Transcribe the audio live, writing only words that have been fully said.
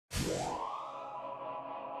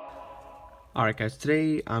Alright guys,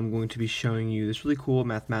 today I'm going to be showing you this really cool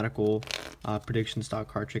mathematical prediction style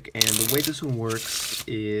card trick, and the way this one works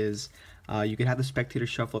is you can have the spectator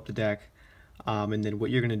shuffle up the deck, and then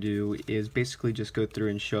what you're going to do is basically just go through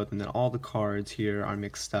and show them that all the cards here are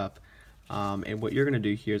mixed up, and what you're going to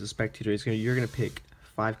do here as a spectator is you're going to pick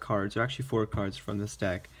 5 cards, or actually 4 cards from this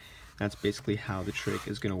deck. That's basically how the trick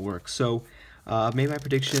is going to work. So I've made my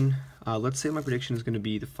prediction. Let's say my prediction is going to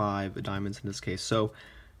be the 5 diamonds in this case. So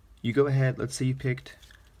you go ahead, let's say you picked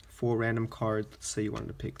 4 random cards. Let's say you wanted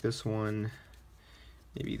to pick this one,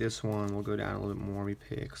 maybe this one. We'll go down a little bit more. We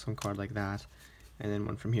pick some card like that, and then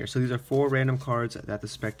one from here. So these are 4 random cards that the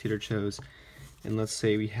spectator chose. And let's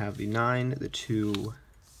say we have the 9, the 2,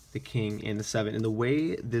 the king, and the 7. And the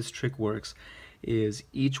way this trick works is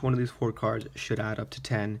each one of these 4 cards should add up to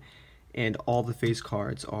 10. And all the face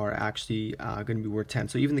cards are actually going to be worth 10.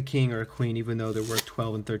 So even the king or a queen, even though they're worth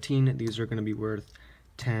 12 and 13, these are going to be worth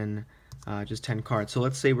 10, just 10 cards. So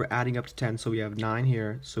let's say we're adding up to 10, so we have 9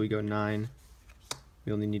 here, so we go 9,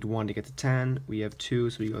 we only need 1 to get to 10, we have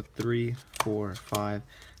 2, so we go 3, 4, 5,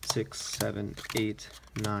 6, 7, 8,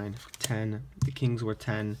 9, 10, the king's worth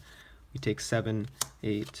 10, we take 7,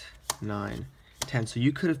 8, 9, 10, so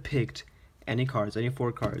you could have picked any cards, any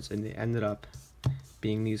 4 cards, and they ended up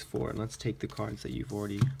being these 4, and let's take the cards that you've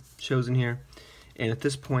already chosen here, and at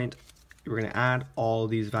this point we're going to add all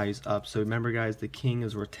these values up. So remember guys, the king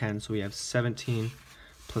is worth 10, so we have 17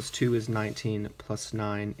 plus 2 is 19 plus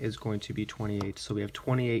 9 is going to be 28. So we have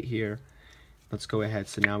 28 here. Let's go ahead.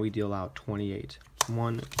 So now we deal out 28.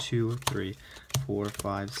 1, 2, 3, 4,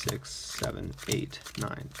 5, 6, 7, 8,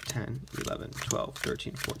 9, 10, 11, 12,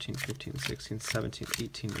 13, 14, 15, 16, 17,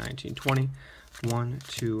 18, 19, 20. 1,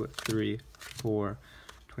 2, 3, 4,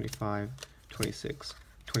 25, 26,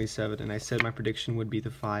 27, and I said my prediction would be the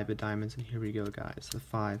 5 of diamonds, and here we go guys, the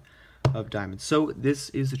 5 of diamonds. So this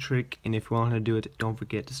is the trick, and if you want to do it, don't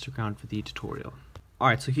forget to stick around for the tutorial.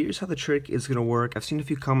 Alright, so here's how the trick is going to work. I've seen a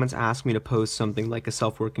few comments ask me to post something like a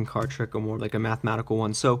self-working card trick or more like a mathematical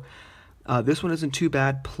one. So this one isn't too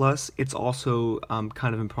bad, plus it's also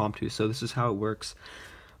kind of impromptu. So this is how it works.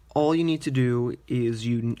 All you need to do is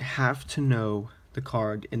you have to know the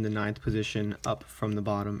card in the 9th position up from the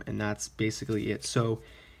bottom, and that's basically it. So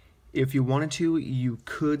if you wanted to, you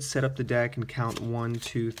could set up the deck and count 1,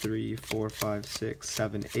 2, 3, 4, 5, 6,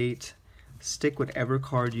 7, 8. Stick whatever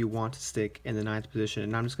card you want to stick in the 9th position,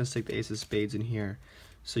 and I'm just going to stick the ace of spades in here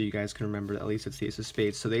so you guys can remember that at least it's the ace of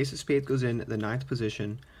spades. So the ace of spades goes in the 9th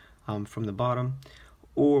position from the bottom,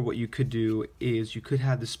 or what you could do is you could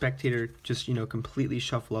have the spectator just, completely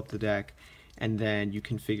shuffle up the deck, and then you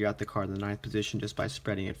can figure out the card in the 9th position just by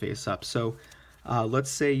spreading it face up. So let's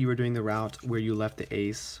say you were doing the route where you left the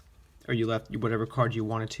ace, or you left whatever card you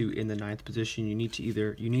wanted to in the 9th position. You need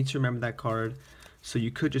to remember that card, so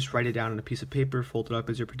you could just write it down on a piece of paper, fold it up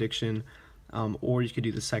as your prediction, or you could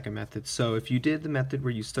do the second method. So if you did the method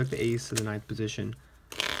where you stuck the ace in the 9th position,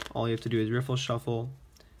 all you have to do is riffle shuffle,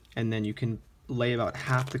 and then you can lay about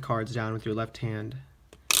half the cards down with your left hand,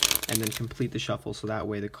 and then complete the shuffle, so that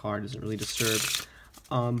way the card isn't really disturbed.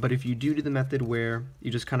 But if you do the method where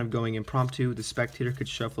you're just kind of going impromptu, the spectator could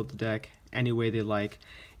shuffle the deck any way they like,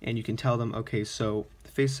 and you can tell them, okay, so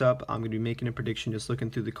face up, I'm going to be making a prediction just looking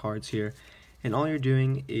through the cards here, and all you're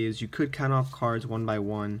doing is you could count off cards one by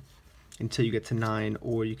one until you get to 9,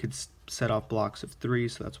 or you could set off blocks of 3,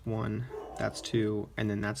 so that's 1, that's 2, and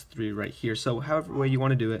then that's 3 right here. So however way you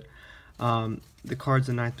want to do it, the card's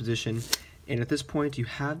in 9th position, and at this point you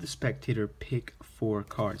have the spectator pick 4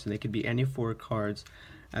 cards, and they could be any 4 cards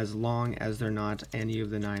as long as they're not any of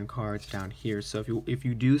the 9 cards down here. So if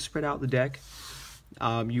you do spread out the deck,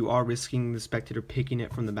 you are risking the spectator picking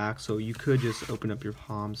it from the back, so you could just open up your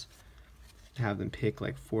palms and have them pick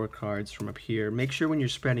like 4 cards from up here. Make sure when you're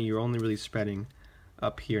spreading, you're only really spreading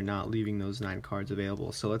up here, not leaving those 9 cards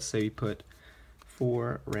available. So let's say we put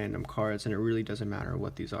 4 random cards, and it really doesn't matter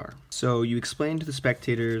what these are. So you explain to the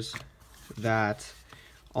spectators that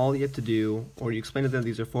all you have to do, or you explain to them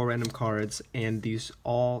these are 4 random cards, and these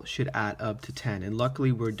all should add up to 10. And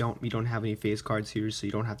luckily we don't have any face cards here, so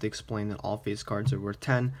you don't have to explain that all face cards are worth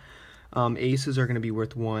 10. Aces are going to be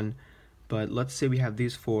worth 1, but let's say we have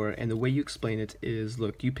these 4, and the way you explain it is,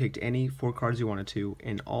 look, you picked any 4 cards you wanted to,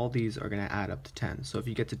 and all these are going to add up to 10. So if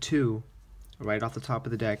you get to 2, right off the top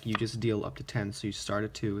of the deck, you just deal up to 10. So you start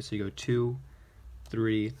at 2, so you go 2,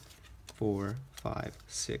 3, 4, 5,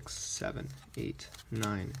 6, 7, 8,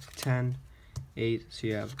 9, 10, 8, so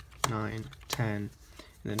you have 9, 10, and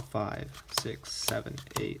then 5, 6, 7,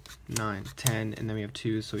 8, 9, 10, and then we have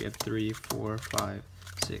 2, so we have 3, 4, 5,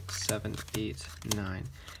 6, 7, 8, 9,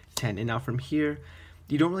 10. And now from here,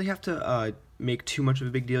 You don't really have to make too much of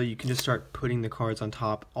a big deal. You can just start putting the cards on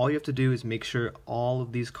top. All you have to do is make sure all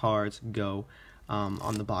of these cards go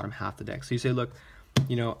on the bottom half of the deck. So you say, look,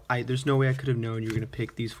 you know, there's no way I could have known you were going to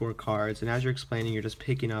pick these 4 cards, and as you're explaining, you're just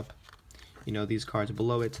picking up, you know, these cards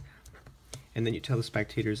below it, and then you tell the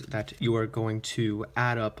spectators that you are going to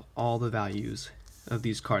add up all the values of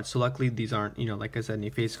these cards. So luckily these aren't, you know, like I said, any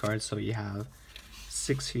face cards, so you have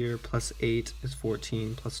 6 here, plus 8 is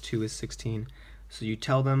 14, plus 2 is 16. So you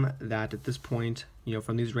tell them that at this point, you know,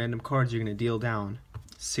 from these random cards, you're going to deal down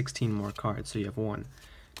 16 more cards. So you have 1,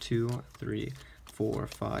 2, 3, 4,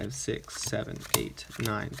 5, 6, 7, 8,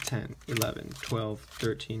 9, 10, 11, 12,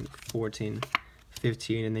 13, 14,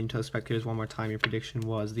 15, and then you tell the spectators one more time your prediction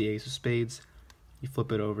was the ace of spades. You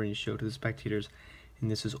flip it over and you show it to the spectators,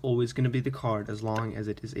 and this is always going to be the card as long as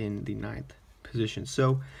it is in the 9th position.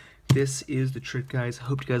 So this is the trick, guys.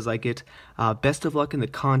 Hope you guys like it. Best of luck in the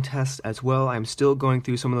contest as well. I'm still going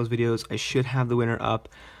through some of those videos. I should have the winner up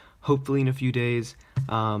hopefully in a few days.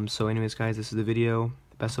 So anyways, guys, this is the video.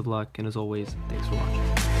 Best of luck, and as always, thanks for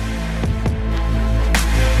watching.